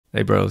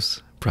Hey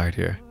bros, Pride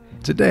here.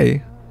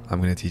 Today, I'm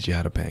going to teach you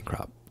how to pan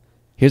crop.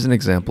 Here's an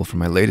example from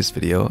my latest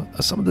video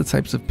of some of the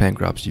types of pan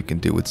crops you can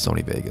do with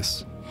Sony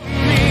Vegas.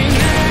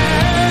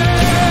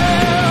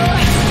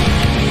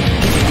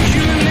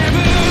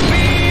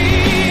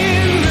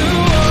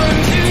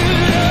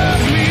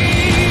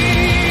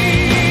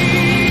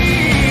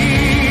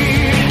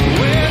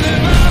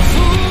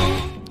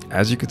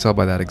 As you can tell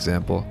by that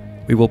example,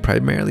 we will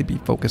primarily be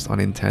focused on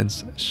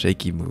intense,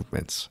 shaky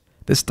movements.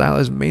 This style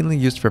is mainly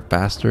used for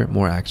faster,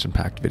 more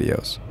action-packed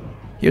videos.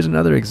 Here's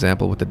another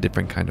example with a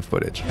different kind of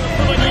footage.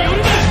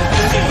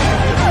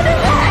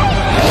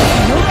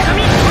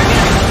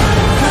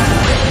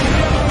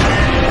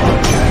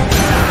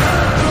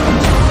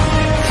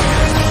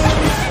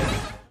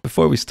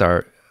 Before we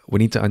start, we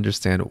need to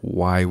understand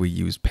why we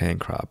use pan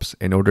crops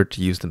in order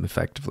to use them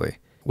effectively.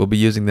 We'll be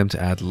using them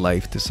to add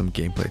life to some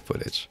gameplay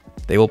footage.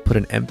 They will put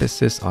an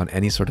emphasis on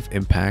any sort of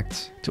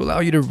impact to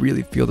allow you to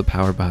really feel the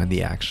power behind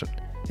the action.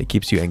 It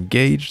keeps you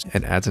engaged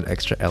and adds an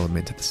extra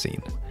element to the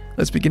scene.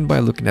 Let's begin by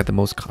looking at the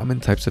most common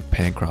types of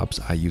pan crops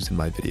I use in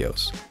my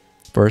videos.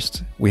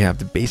 First, we have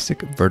the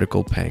basic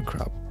vertical pan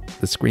crop.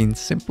 The screen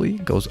simply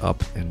goes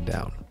up and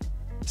down.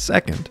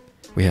 Second,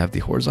 we have the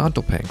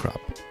horizontal pan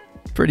crop.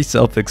 Pretty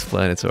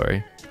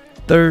self-explanatory.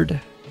 Third,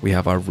 we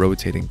have our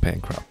rotating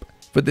pan crop.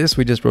 For this,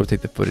 we just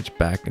rotate the footage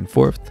back and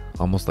forth,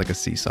 almost like a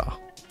seesaw.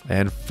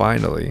 And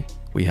finally,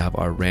 we have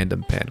our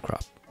random pan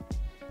crop.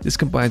 This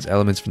combines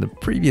elements from the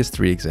previous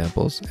three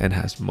examples and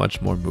has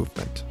much more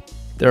movement.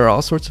 There are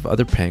all sorts of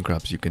other pan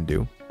crops you can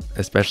do,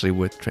 especially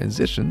with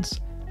transitions,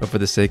 but for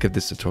the sake of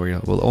this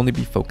tutorial, we'll only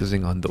be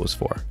focusing on those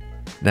four.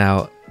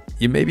 Now,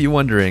 you may be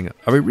wondering,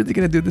 are we really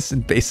going to do this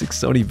in basic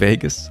Sony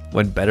Vegas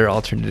when better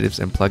alternatives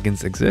and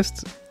plugins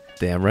exist?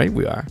 Damn right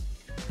we are.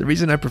 The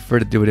reason I prefer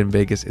to do it in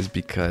Vegas is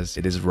because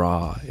it is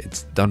raw,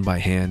 it's done by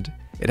hand,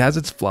 it has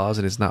its flaws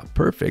and it's not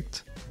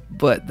perfect,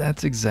 but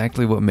that's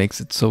exactly what makes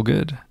it so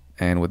good.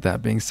 And with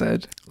that being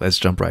said, let's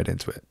jump right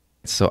into it.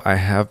 So I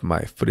have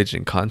my footage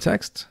in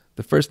context.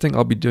 The first thing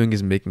I'll be doing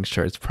is making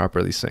sure it's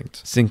properly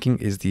synced.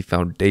 Syncing is the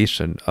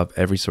foundation of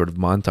every sort of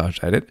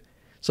montage edit,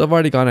 so I've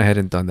already gone ahead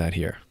and done that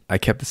here. I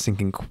kept the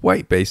syncing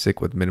quite basic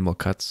with minimal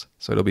cuts,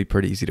 so it'll be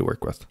pretty easy to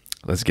work with.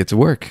 Let's get to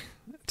work.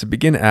 To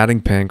begin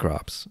adding pan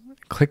crops,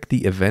 click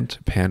the Event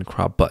Pan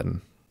Crop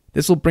button.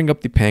 This will bring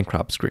up the pan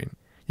crop screen.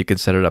 You can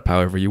set it up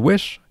however you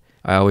wish.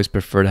 I always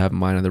prefer to have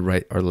mine on the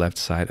right or left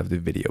side of the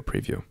video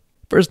preview.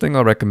 First thing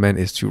I'll recommend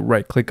is to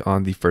right click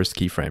on the first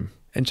keyframe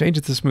and change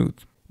it to smooth.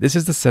 This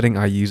is the setting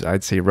I use,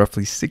 I'd say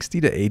roughly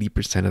 60 to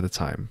 80% of the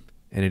time,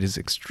 and it is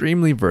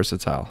extremely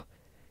versatile.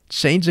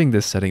 Changing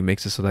this setting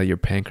makes it so that your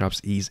pan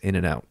crops ease in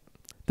and out.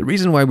 The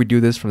reason why we do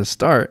this from the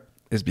start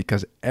is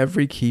because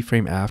every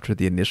keyframe after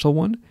the initial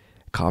one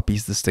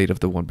copies the state of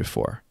the one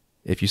before.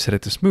 If you set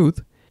it to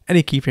smooth,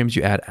 any keyframes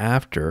you add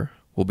after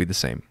will be the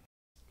same.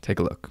 Take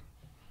a look.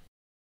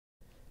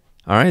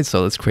 Alright,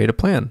 so let's create a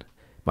plan.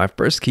 My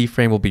first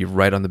keyframe will be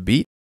right on the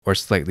beat or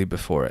slightly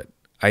before it.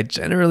 I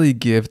generally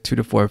give 2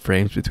 to 4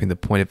 frames between the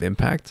point of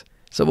impact,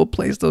 so we'll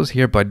place those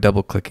here by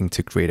double clicking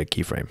to create a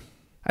keyframe.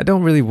 I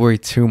don't really worry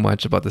too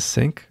much about the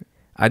sync.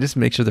 I just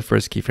make sure the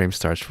first keyframe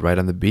starts right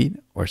on the beat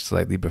or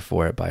slightly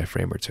before it by a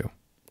frame or two.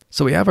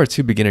 So we have our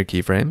 2 beginner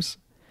keyframes.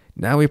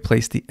 Now we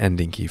place the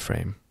ending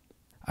keyframe.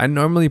 I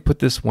normally put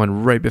this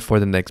one right before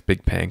the next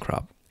big pan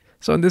crop.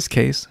 So in this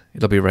case,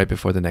 it'll be right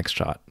before the next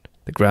shot.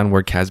 The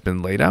groundwork has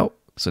been laid out.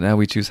 So now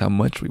we choose how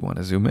much we want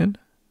to zoom in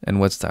and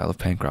what style of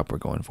pan crop we're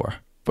going for.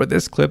 For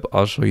this clip,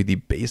 I'll show you the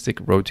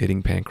basic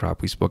rotating pan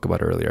crop we spoke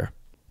about earlier.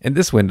 In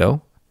this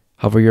window,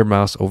 hover your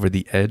mouse over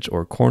the edge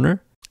or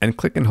corner and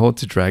click and hold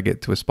to drag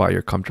it to a spot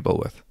you're comfortable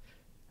with.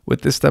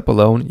 With this step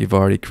alone, you've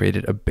already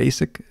created a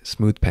basic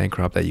smooth pan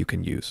crop that you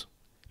can use.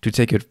 To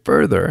take it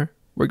further,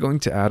 we're going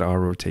to add our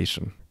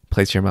rotation.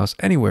 Place your mouse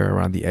anywhere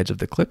around the edge of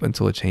the clip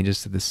until it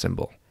changes to this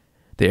symbol.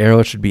 The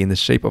arrow should be in the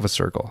shape of a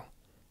circle.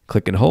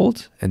 Click and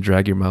hold and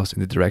drag your mouse in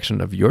the direction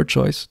of your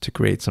choice to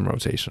create some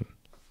rotation.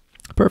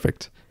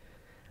 Perfect.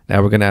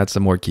 Now we're going to add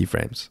some more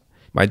keyframes.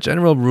 My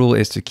general rule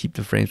is to keep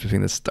the frames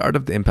between the start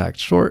of the impact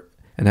short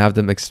and have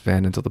them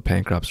expand until the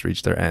pan crops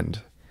reach their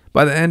end.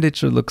 By the end, it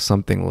should look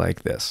something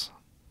like this.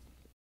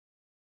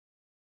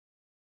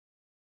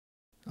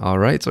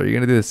 Alright, so you're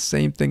going to do the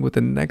same thing with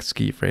the next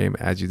keyframe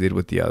as you did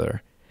with the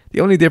other.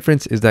 The only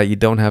difference is that you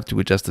don't have to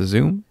adjust the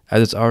zoom,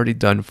 as it's already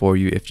done for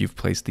you if you've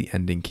placed the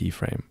ending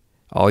keyframe.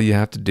 All you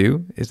have to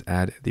do is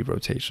add the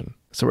rotation.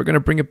 So we're going to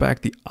bring it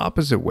back the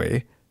opposite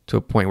way to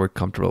a point we're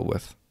comfortable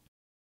with.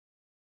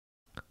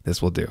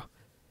 This will do.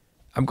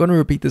 I'm going to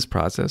repeat this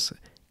process,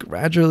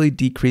 gradually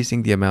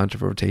decreasing the amount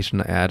of rotation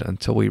I add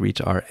until we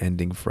reach our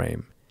ending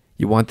frame.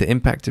 You want the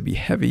impact to be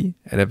heavy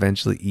and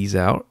eventually ease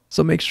out,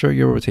 so make sure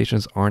your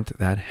rotations aren't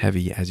that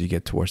heavy as you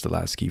get towards the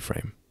last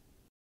keyframe.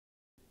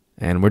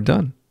 And we're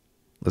done.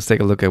 Let's take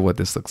a look at what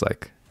this looks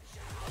like.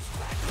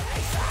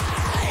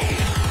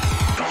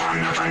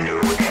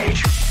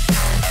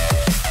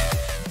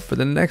 For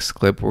the next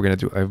clip, we're going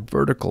to do a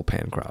vertical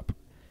pan crop.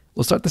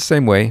 We'll start the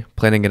same way,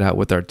 planning it out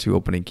with our 2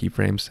 opening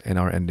keyframes and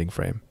our ending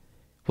frame.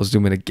 We'll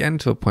zoom in again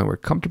to a point we're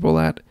comfortable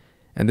at,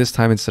 and this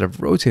time instead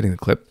of rotating the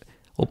clip,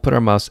 we'll put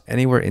our mouse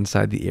anywhere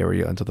inside the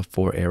area until the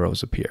 4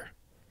 arrows appear.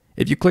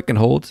 If you click and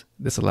hold,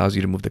 this allows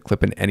you to move the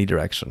clip in any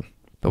direction,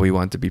 but we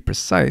want to be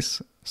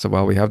precise, so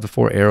while we have the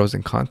 4 arrows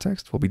in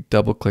context, we'll be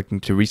double clicking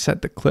to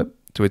reset the clip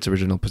to its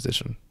original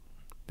position.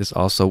 This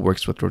also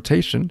works with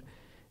rotation.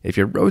 If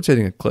you're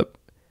rotating a clip,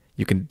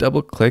 you can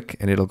double click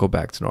and it'll go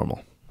back to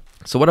normal.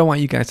 So what I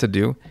want you guys to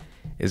do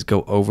is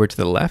go over to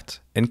the left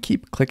and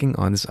keep clicking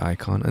on this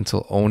icon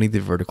until only the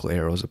vertical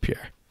arrows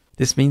appear.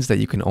 This means that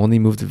you can only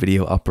move the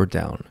video up or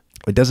down.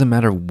 It doesn't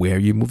matter where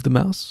you move the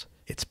mouse,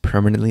 it's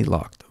permanently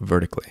locked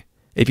vertically.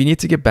 If you need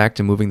to get back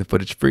to moving the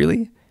footage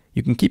freely,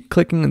 you can keep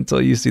clicking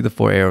until you see the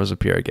 4 arrows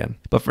appear again.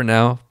 But for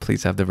now,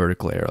 please have the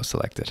vertical arrow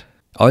selected.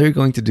 All you're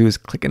going to do is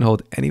click and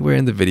hold anywhere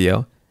in the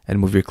video and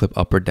move your clip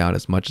up or down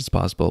as much as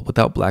possible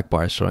without black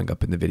bars showing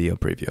up in the video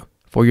preview.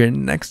 For your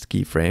next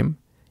keyframe,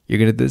 you're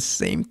going to do the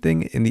same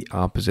thing in the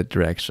opposite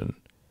direction.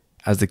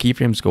 As the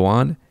keyframes go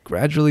on,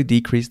 gradually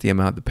decrease the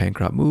amount the pan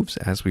crop moves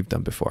as we've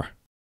done before.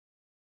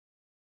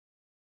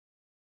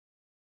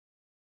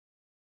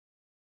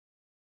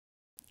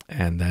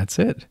 And that's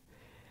it.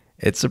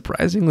 It's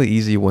surprisingly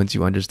easy once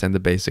you understand the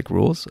basic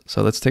rules,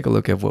 so let's take a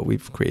look at what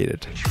we've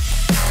created.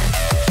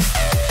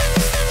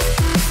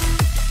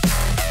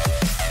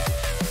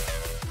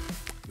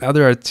 Now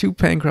there are 2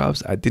 pan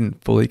crops I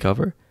didn't fully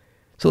cover,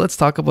 so let's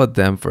talk about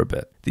them for a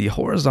bit. The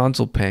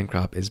horizontal pan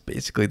crop is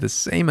basically the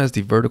same as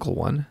the vertical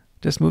one,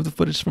 just move the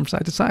footage from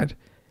side to side.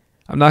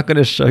 I'm not going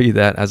to show you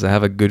that as I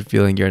have a good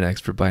feeling you're an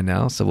expert by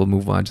now, so we'll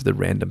move on to the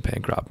random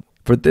pan crop.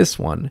 For this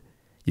one,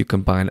 you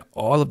combine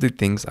all of the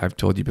things I've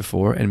told you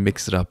before and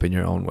mix it up in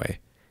your own way.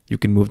 You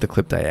can move the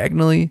clip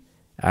diagonally,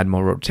 add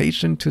more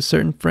rotation to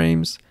certain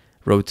frames,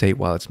 rotate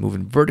while it's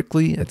moving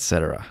vertically,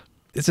 etc.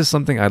 This is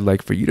something I'd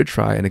like for you to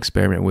try and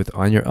experiment with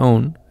on your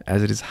own,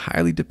 as it is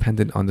highly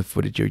dependent on the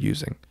footage you're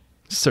using.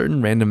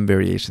 Certain random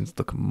variations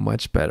look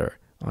much better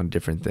on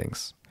different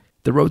things.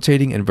 The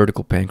rotating and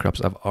vertical pan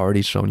crops I've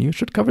already shown you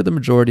should cover the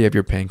majority of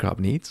your pan crop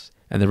needs,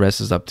 and the rest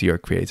is up to your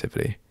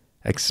creativity.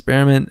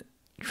 Experiment,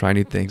 try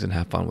new things, and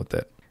have fun with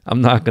it.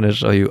 I'm not going to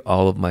show you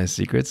all of my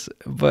secrets,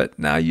 but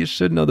now you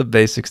should know the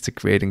basics to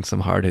creating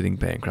some hard-hitting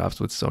pan crops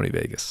with Sony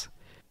Vegas.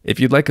 If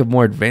you'd like a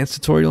more advanced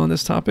tutorial on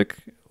this topic,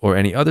 or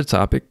any other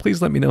topic,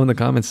 please let me know in the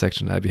comments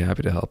section. I'd be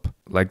happy to help.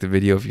 Like the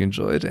video if you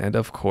enjoyed, and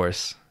of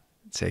course,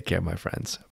 take care, my friends.